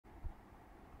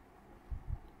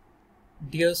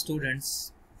Dear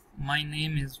students, my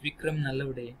name is Vikram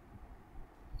Nalawade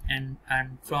and I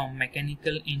am from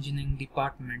Mechanical Engineering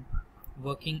Department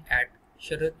working at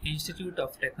Sharad Institute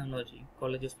of Technology,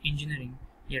 College of Engineering,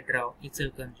 Yadrao,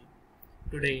 Ichalkarji.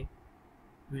 Today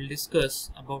we will discuss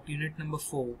about unit number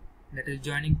 4, that is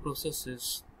joining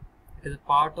processes. It is a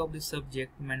part of the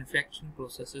subject manufacturing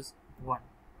processes 1.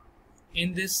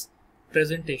 In this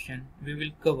presentation we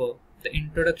will cover the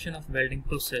introduction of welding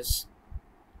process,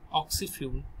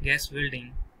 oxy-fuel gas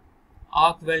welding,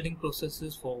 arc welding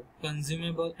processes for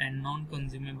consumable and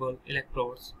non-consumable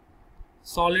electrodes,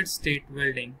 solid-state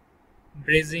welding,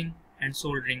 brazing and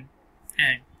soldering,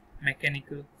 and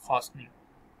mechanical fastening.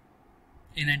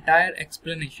 In entire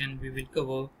explanation, we will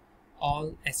cover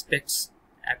all aspects,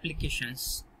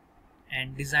 applications,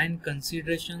 and design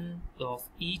consideration of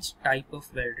each type of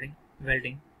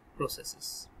welding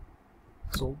processes.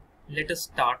 So, let us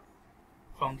start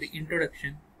from the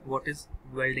introduction. What is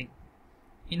welding?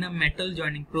 In a metal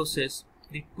joining process,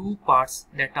 the two parts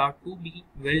that are to be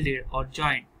welded or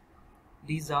joined,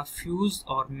 these are fused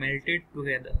or melted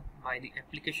together by the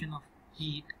application of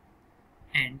heat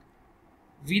and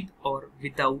with or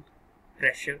without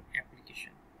pressure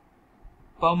application.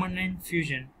 Permanent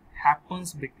fusion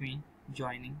happens between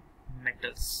joining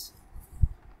metals.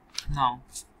 Now,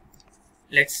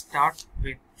 let's start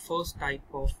with first type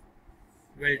of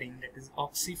welding, that is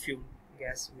oxy-fuel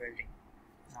gas welding.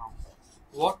 Now,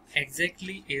 what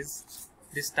exactly is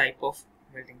this type of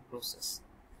welding process?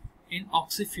 In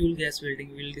oxy-fuel gas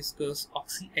welding, we will discuss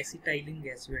oxyacetylene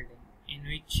gas welding, in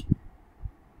which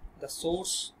the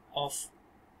source of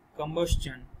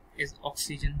combustion is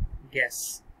oxygen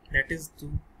gas, that is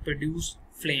to produce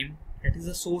flame, that is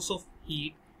the source of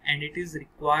heat, and it is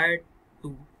required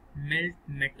to melt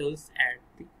metals at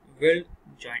the weld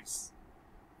joints.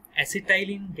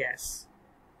 Acetylene gas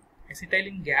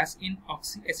in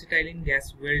oxyacetylene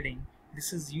gas welding,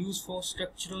 this is used for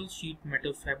structural sheet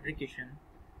metal fabrication,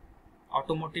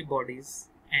 automotive bodies,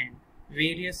 and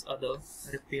various other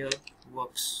repair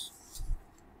works.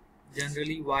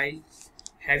 Generally, while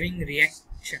having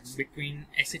reaction between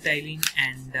acetylene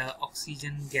and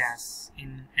oxygen gas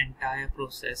in entire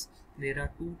process, there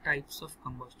are two types of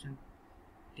combustion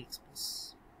takes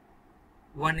place.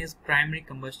 One is primary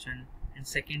combustion and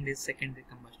second is secondary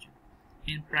combustion.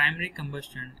 In primary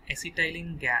combustion,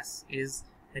 acetylene gas is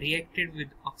reacted with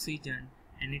oxygen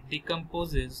and it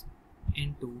decomposes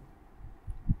into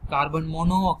carbon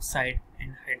monoxide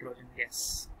and hydrogen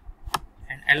gas.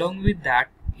 And along with that,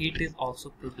 heat is also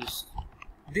produced.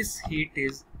 This heat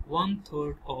is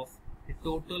 1/3 of the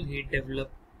total heat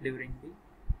developed during the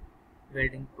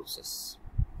welding process.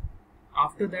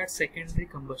 After that, secondary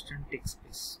combustion takes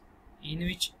place, in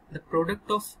which the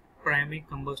product of primary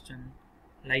combustion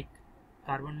like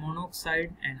carbon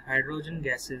monoxide and hydrogen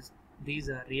gases, these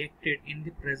are reacted in the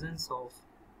presence of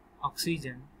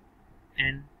oxygen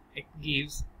and it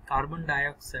gives carbon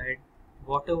dioxide,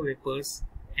 water vapors,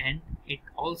 and it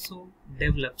also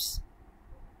develops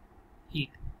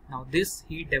heat. Now this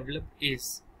heat developed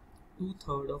is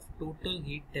 2/3 of total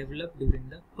heat developed during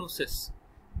the process,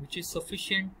 which is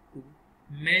sufficient to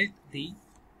melt the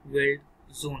weld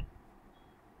zone.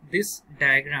 This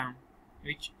diagram,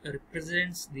 which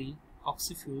represents the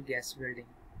oxy-fuel gas welding,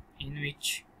 in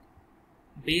which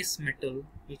base metal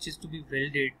which is to be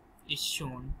welded is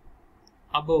shown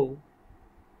above.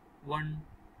 One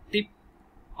tip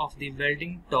of the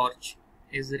welding torch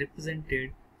is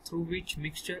represented, through which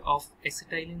mixture of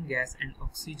acetylene gas and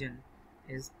oxygen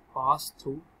is passed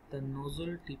through the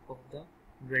nozzle tip of the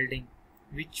welding,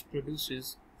 which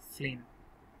produces flame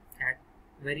at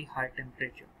very high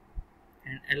temperature.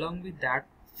 And along with that,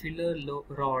 filler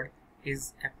rod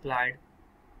is applied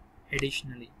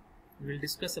additionally. We will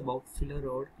discuss about filler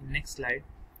rod in next slide.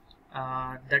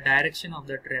 The direction of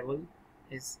the travel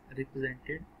is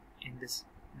represented in this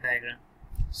diagram.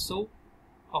 So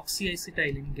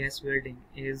oxyacetylene gas welding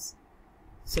is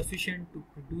sufficient to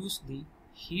produce the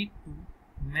heat to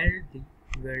melt the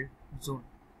weld zone.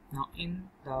 Now in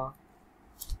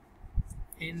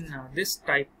this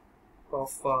type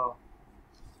of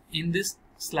in this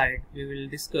slide we will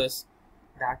discuss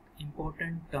that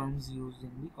important terms used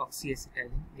in the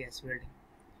oxyacetylene gas welding.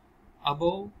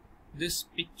 Above, this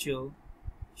picture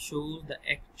shows the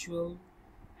actual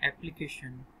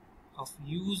application of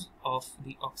use of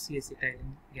the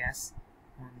oxyacetylene gas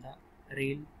on the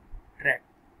rail track,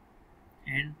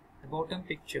 and the bottom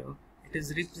picture, it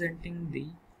is representing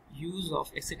the use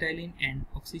of acetylene and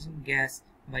oxygen gas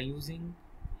by using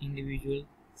individual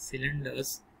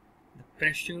cylinders. The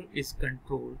pressure is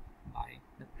controlled by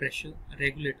the pressure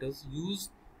regulators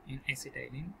used in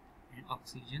acetylene and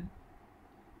oxygen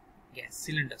gas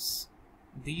cylinders.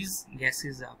 These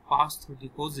gases are passed through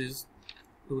the hoses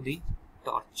to the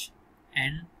torch,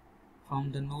 and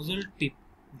from the nozzle tip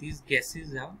these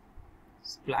gases are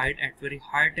supplied at very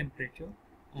high temperature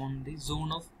on the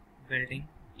zone of welding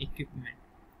equipment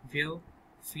where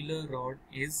filler rod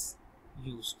is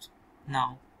used.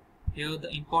 Now here the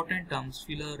important terms: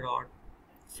 filler rod,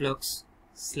 flux,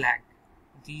 slag,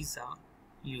 these are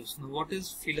used. Now what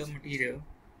is filler material?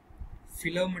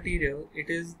 Filler material, it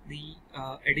is the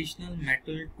additional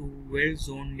metal to weld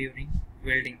zone during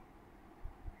welding.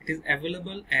 It is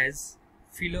available as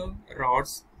filler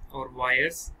rods or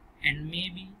wires and may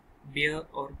be bare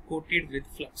or coated with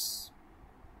flux.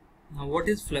 Now what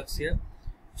is flux here?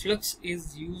 Flux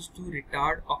is used to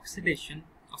retard oxidation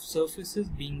of surfaces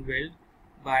being welded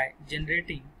by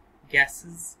generating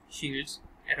gases shields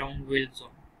around weld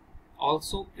zone.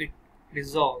 Also it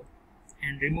dissolve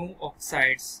and remove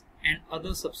oxides and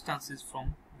other substances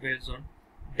from weld zone,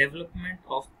 development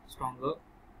of stronger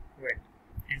weld.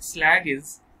 And slag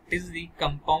is the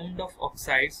compound of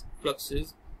oxides,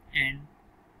 fluxes and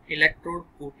electrode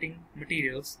coating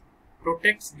materials,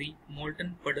 protects the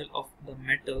molten puddle of the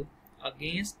metal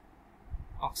against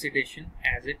oxidation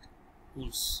as it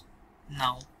cools.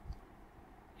 Now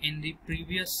in the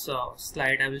previous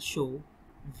slide I will show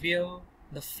where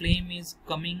the flame is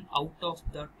coming out of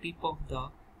the tip of the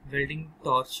welding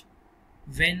torch.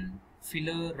 When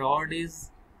filler rod is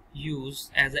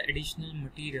used as an additional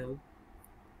material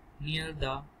near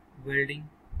the welding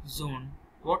zone,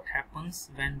 what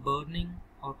happens when burning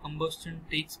or combustion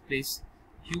takes place?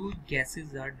 Huge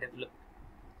gases are developed.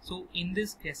 So in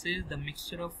these gases the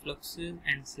mixture of fluxes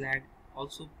and slag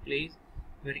also plays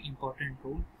very important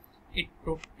role. It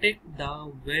protects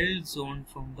the weld zone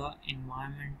from the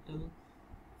environmental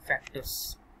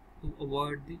factors to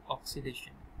avoid the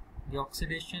oxidation. The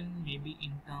oxidation may be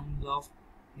in terms of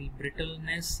the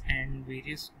brittleness and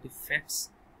various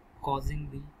defects causing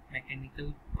the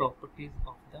mechanical properties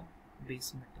of the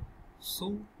base metal.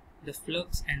 So the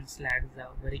flux and slags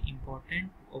are very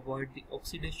important to avoid the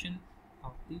oxidation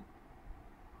of the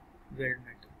weld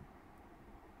metal.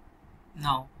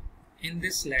 Now in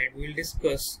this slide we will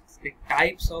discuss the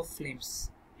types of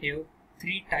flames. Here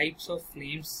three types of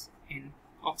flames in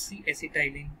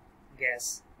oxyacetylene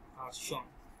gas are shown.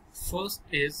 First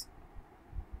is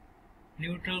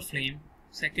neutral flame,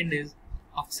 second is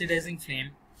oxidizing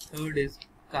flame, third is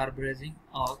carburizing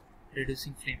or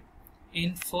reducing flame.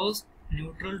 In first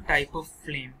neutral type of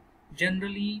flame,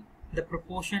 generally the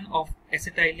proportion of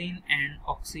acetylene and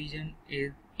oxygen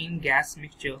in gas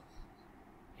mixture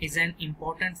is an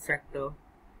important factor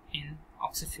in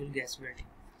oxyfuel gas welding.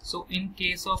 So in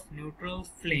case of neutral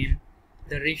flame,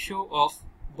 the ratio of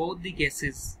both the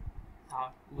gases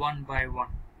are 1:1,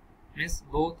 means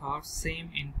both are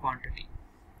same in quantity.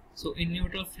 So in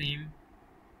neutral flame,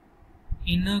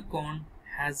 inner cone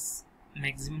has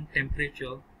maximum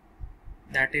temperature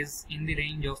that is in the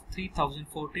range of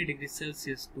 3040 degrees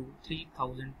Celsius to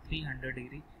 3300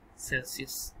 degrees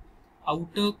Celsius.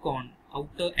 Outer cone,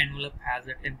 outer envelope has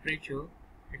a temperature,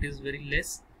 it is very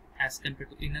less as compared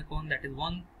to inner cone, that is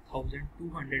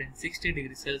 1260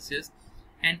 degrees Celsius,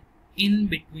 and in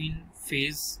between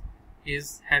phase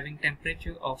is having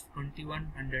temperature of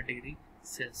 2100 degrees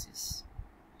Celsius.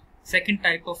 Second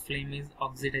type of flame is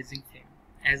oxidizing flame.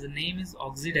 As the name is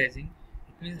oxidizing,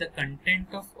 it means the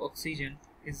content of oxygen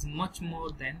is much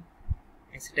more than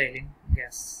acetylene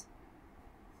gas.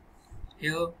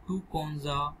 Here two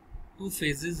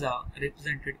phases are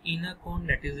represented: inner cone,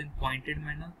 that is in pointed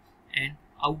manner, and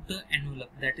outer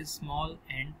envelope, that is small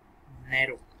and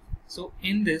narrow. So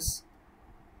in this,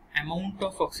 amount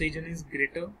of oxygen is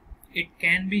greater, it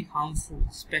can be harmful,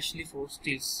 especially for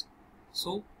steels.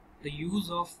 So the use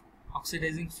of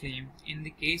oxidizing flame in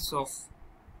the case of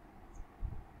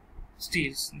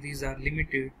steels, these are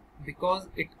limited because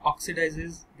it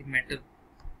oxidizes the metal.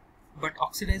 But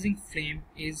oxidizing flame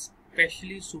is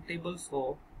especially suitable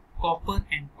for copper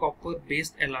and copper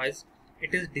based alloys.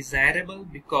 It is desirable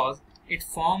because it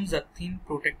forms a thin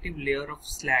protective layer of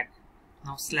slag.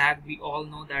 Now slag, we all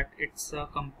know that it's a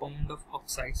compound of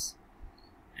oxides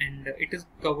and it is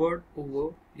covered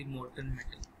over the molten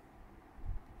metal.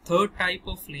 Third type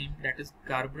of flame, that is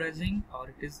carburizing, or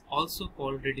it is also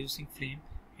called reducing flame.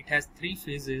 It has three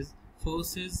phases.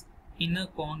 First is inner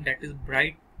cone, that is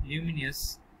bright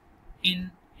luminous.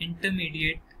 In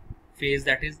intermediate phase,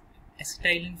 that is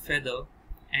acetylene feather,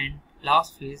 and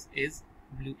last phase is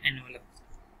blue envelope.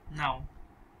 Now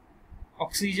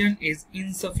oxygen is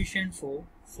insufficient for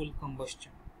full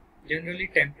combustion. Generally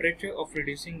temperature of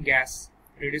reducing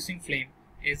flame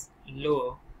is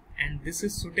lower, and this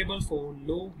is suitable for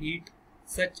low heat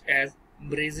such as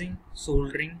brazing,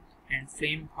 soldering, and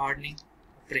flame hardening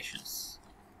operations.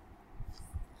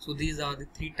 So these are the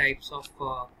three types of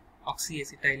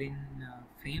oxyacetylene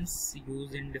flames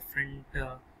used in different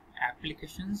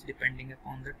applications depending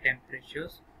upon the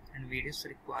temperatures and various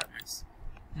requirements.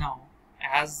 Now,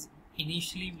 as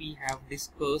initially we have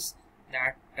discussed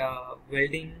that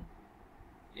welding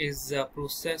is a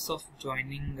process of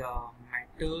joining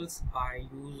metals by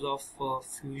use of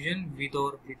fusion with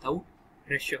or without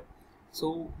pressure.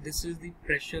 So this is the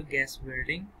pressure gas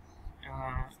welding,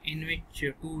 in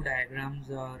which two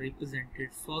diagrams are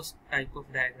represented. First type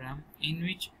of diagram, in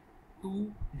which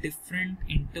two different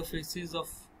interfaces of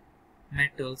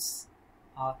metals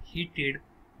are heated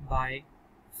by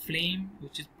flame,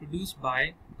 which is produced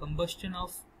by combustion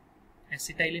of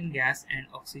acetylene gas and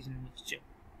oxygen mixture.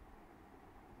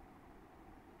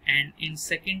 And in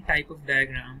second type of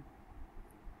diagram,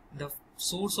 the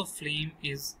source of flame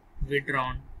is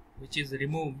withdrawn, which is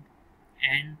removed,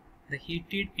 and the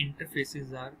heated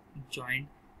interfaces are joined,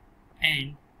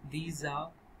 and these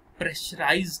are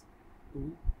pressurized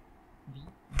to be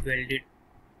welded,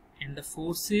 and the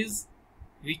forces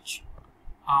which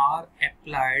are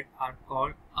applied are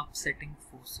called upsetting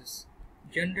forces.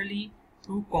 Generally,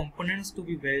 two components to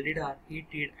be welded are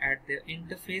heated at their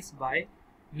interface by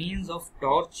means of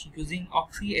torch using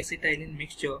oxyacetylene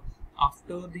mixture.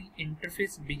 After the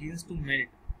interface begins to melt,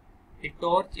 a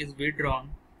torch is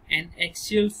withdrawn and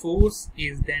axial force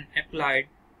is then applied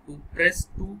to press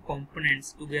two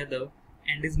components together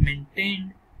and is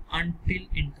maintained until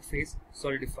interface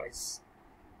solidifies.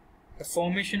 The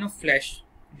formation of flash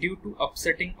due to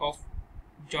upsetting of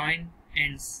joint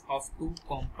ends of two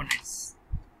components.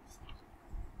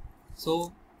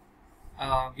 So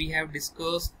we have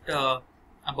discussed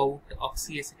about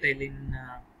oxyacetylene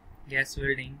gas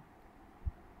welding.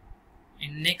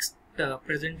 In next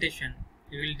presentation,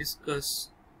 we will discuss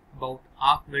about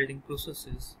arc welding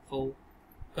processes for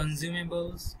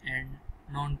consumables and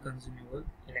non-consumable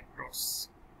electrodes.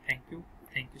 Thank you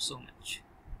so much.